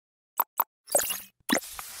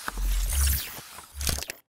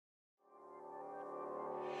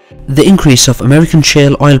The increase of American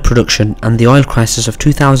shale oil production and the oil crisis of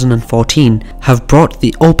 2014 have brought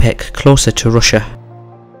the OPEC closer to Russia.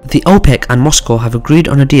 The OPEC and Moscow have agreed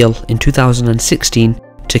on a deal in 2016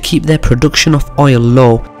 to keep their production of oil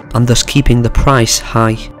low and thus keeping the price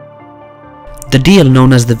high. The deal,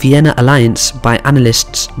 known as the Vienna Alliance by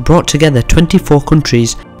analysts, brought together 24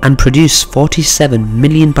 countries and produced 47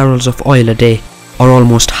 million barrels of oil a day, or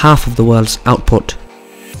almost half of the world's output.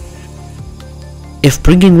 If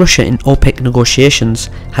bringing Russia in OPEC negotiations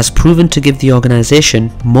has proven to give the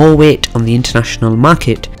organisation more weight on the international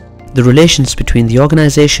market, the relations between the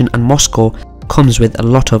organisation and Moscow comes with a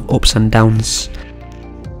lot of ups and downs.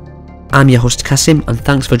 I'm your host Kasim, and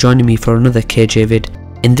thanks for joining me for another KJ vid.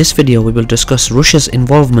 In this video we will discuss Russia's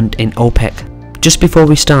involvement in OPEC. Just before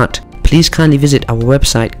we start, please kindly visit our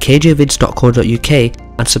website kjvids.co.uk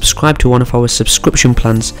and subscribe to one of our subscription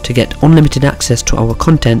plans to get unlimited access to our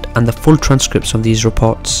content and the full transcripts of these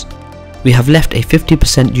reports. We have left a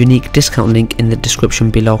 50% unique discount link in the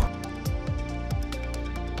description below.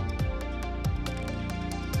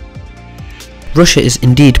 Russia is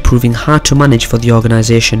indeed proving hard to manage for the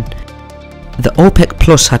organisation. The OPEC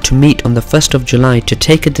Plus had to meet on the 1st of July to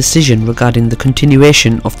take a decision regarding the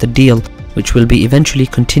continuation of the deal, which will be eventually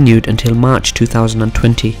continued until March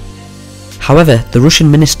 2020. However, the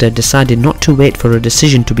Russian minister decided not to wait for a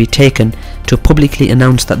decision to be taken to publicly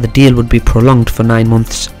announce that the deal would be prolonged for 9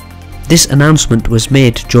 months. This announcement was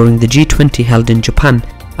made during the G20 held in Japan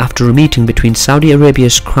after a meeting between Saudi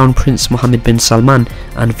Arabia's Crown Prince Mohammed bin Salman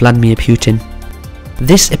and Vladimir Putin.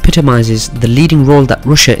 This epitomizes the leading role that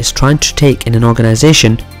Russia is trying to take in an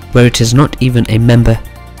organization where it is not even a member.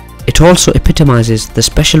 It also epitomizes the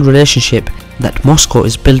special relationship that Moscow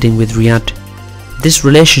is building with Riyadh. This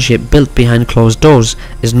relationship, built behind closed doors,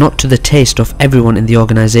 is not to the taste of everyone in the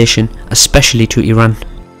organization, especially to Iran.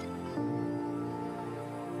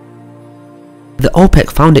 The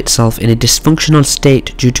OPEC found itself in a dysfunctional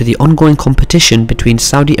state due to the ongoing competition between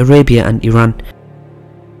Saudi Arabia and Iran.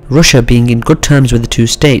 Russia, being in good terms with the two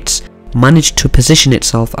states, managed to position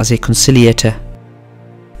itself as a conciliator.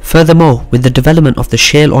 Furthermore, with the development of the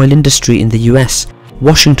shale oil industry in the US,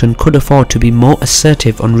 Washington could afford to be more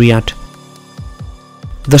assertive on Riyadh.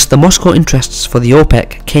 Thus, the Moscow interests for the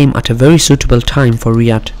OPEC came at a very suitable time for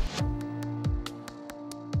Riyadh.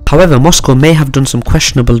 However, Moscow may have done some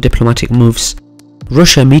questionable diplomatic moves.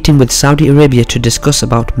 Russia meeting with Saudi Arabia to discuss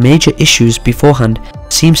about major issues beforehand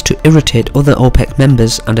seems to irritate other OPEC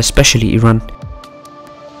members and especially Iran.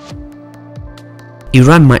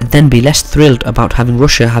 Iran might then be less thrilled about having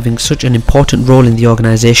Russia having such an important role in the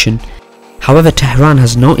organisation. However, Tehran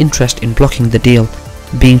has no interest in blocking the deal.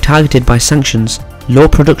 Being targeted by sanctions, low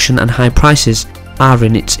production and high prices are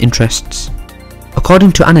in its interests.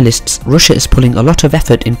 According to analysts, Russia is pulling a lot of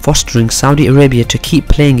effort in fostering Saudi Arabia to keep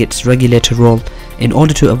playing its regulator role in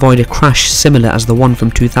order to avoid a crash similar as the one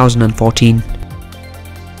from 2014.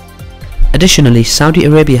 Additionally, Saudi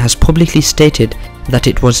Arabia has publicly stated that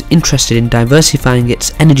it was interested in diversifying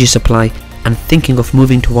its energy supply and thinking of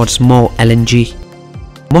moving towards more LNG.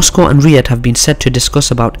 Moscow and Riyadh have been said to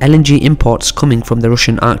discuss about LNG imports coming from the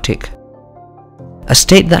Russian Arctic. A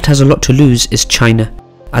state that has a lot to lose is China,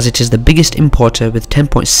 as it is the biggest importer with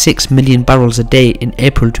 10.6 million barrels a day in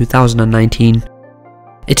April 2019.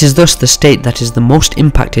 It is thus the state that is the most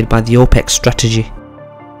impacted by the OPEC strategy.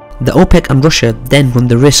 The OPEC and Russia then run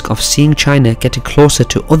the risk of seeing China getting closer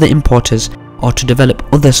to other importers or to develop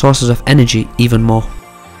other sources of energy even more.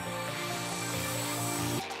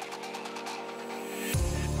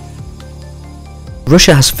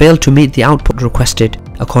 Russia has failed to meet the output requested,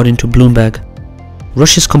 according to Bloomberg.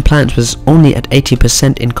 Russia's compliance was only at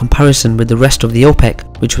 80% in comparison with the rest of the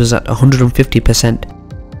OPEC, which was at 150%.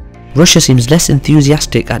 Russia seems less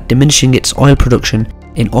enthusiastic at diminishing its oil production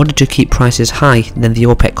in order to keep prices high than the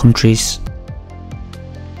OPEC countries.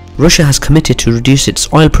 Russia has committed to reduce its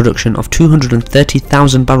oil production of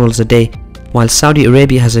 230,000 barrels a day, while Saudi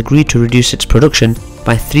Arabia has agreed to reduce its production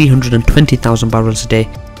by 320,000 barrels a day,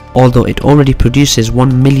 although it already produces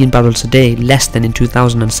 1 million barrels a day less than in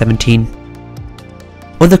 2017.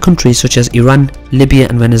 Other countries such as Iran, Libya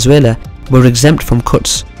and Venezuela were exempt from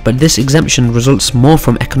cuts, but this exemption results more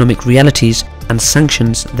from economic realities and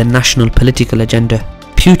sanctions than national political agenda.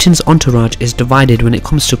 Putin's entourage is divided when it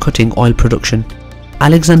comes to cutting oil production.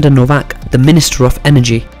 Alexander Novak, the Minister of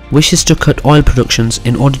Energy, wishes to cut oil productions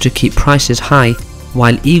in order to keep prices high,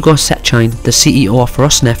 while Igor Sechin, the CEO of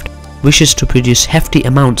Rosneft, wishes to produce hefty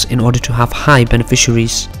amounts in order to have high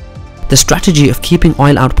beneficiaries. The strategy of keeping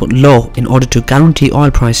oil output low in order to guarantee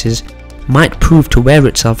oil prices might prove to wear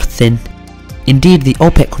itself thin. Indeed, the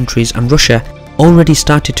OPEC countries and Russia already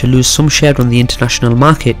started to lose some share on the international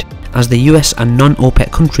market as the US and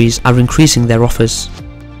non-OPEC countries are increasing their offers.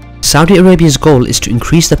 Saudi Arabia's goal is to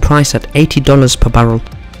increase the price at $80 per barrel.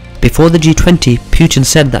 Before the G20, Putin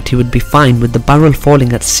said that he would be fine with the barrel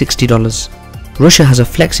falling at $60. Russia has a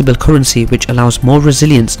flexible currency which allows more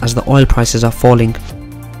resilience as the oil prices are falling.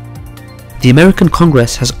 The American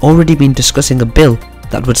Congress has already been discussing a bill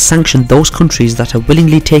that would sanction those countries that are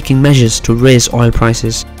willingly taking measures to raise oil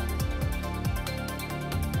prices.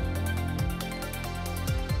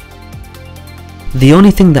 The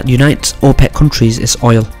only thing that unites OPEC countries is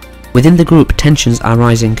oil. Within the group, tensions are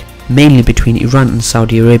rising, mainly between Iran and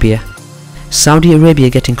Saudi Arabia. Saudi Arabia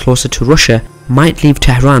getting closer to Russia might leave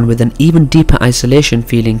Tehran with an even deeper isolation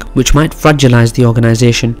feeling, which might fragilize the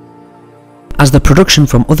organization. As the production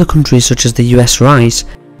from other countries such as the US rise,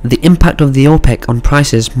 the impact of the OPEC on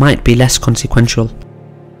prices might be less consequential.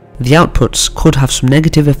 The outputs could have some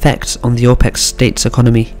negative effects on the OPEC states'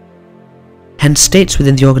 economy. Hence, states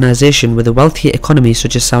within the organization with a wealthier economy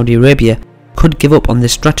such as Saudi Arabia could give up on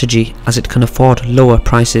this strategy as it can afford lower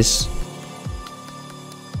prices.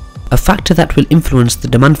 A factor that will influence the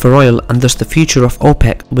demand for oil and thus the future of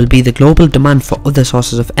OPEC will be the global demand for other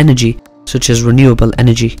sources of energy such as renewable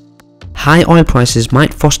energy. High oil prices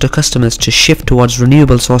might foster customers to shift towards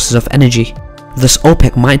renewable sources of energy, thus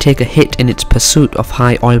OPEC might take a hit in its pursuit of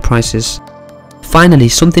high oil prices. Finally,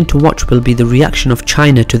 something to watch will be the reaction of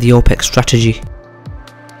China to the OPEC strategy.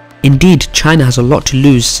 Indeed, China has a lot to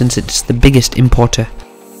lose since it's the biggest importer.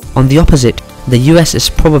 On the opposite, the US is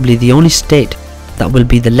probably the only state that will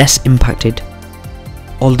be the less impacted,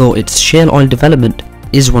 although its shale oil development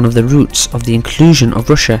is one of the roots of the inclusion of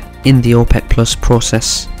Russia in the OPEC Plus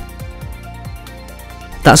process.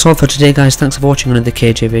 That's all for today guys, thanks for watching another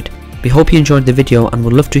KJ vid. We hope you enjoyed the video and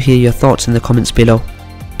would love to hear your thoughts in the comments below.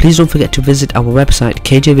 Please don't forget to visit our website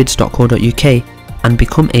kjvids.co.uk and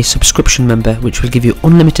become a subscription member, which will give you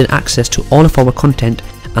unlimited access to all of our content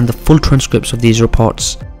and the full transcripts of these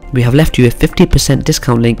reports. We have left you a 50%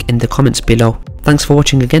 discount link in the comments below. Thanks for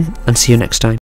watching again and see you next time.